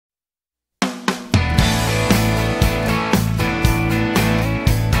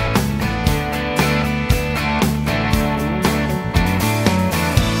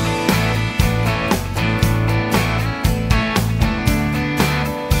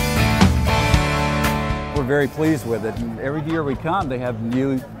very pleased with it. And every year we come, they have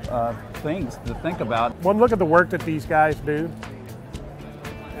new things to think about. One look at the work that these guys do,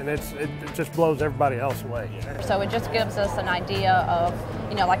 and it just blows everybody else away. So it just gives us an idea of,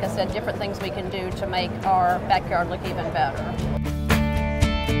 you know, like I said, different things we can do to make our backyard look even better.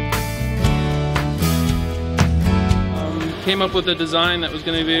 Came up with a design that was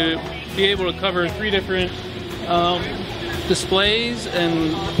going to be able to cover 3 different displays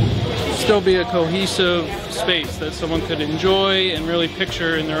and still be a cohesive space that someone could enjoy and really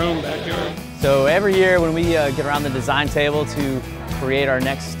picture in their own backyard. So every year when we get around the design table to create our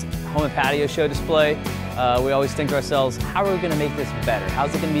next home and patio show display, we always think to ourselves, how are we going to make this better?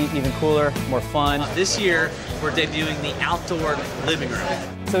 How's it going to be even cooler, more fun? This year, we're debuting the outdoor living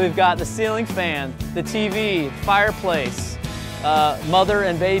room. So we've got the ceiling fan, the TV, fireplace, mother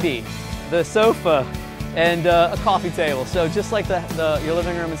and baby, the sofa, and a coffee table. So just like your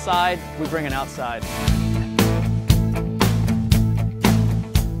living room inside, we bring it outside.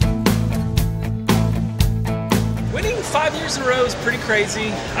 Winning 5 years in a row is pretty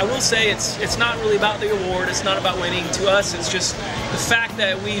crazy. I will say it's not really about the award, it's not about winning. To us, it's just the fact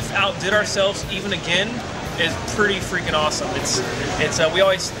that we've outdid ourselves even again is pretty freaking awesome. We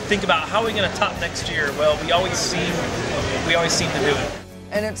always think about how are we going to top next year. Well, we always seem to do it.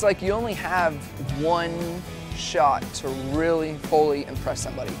 And it's like you only have one shot to really fully impress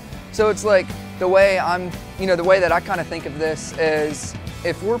somebody. So it's like the way the way that I kind of think of this is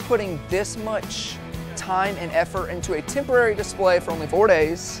if we're putting this much time and effort into a temporary display for only 4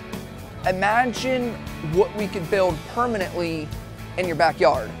 days, imagine what we could build permanently in your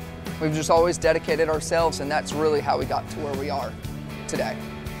backyard. We've just always dedicated ourselves, and that's really how we got to where we are today.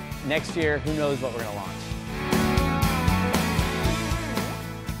 Next year, who knows what we're going to launch.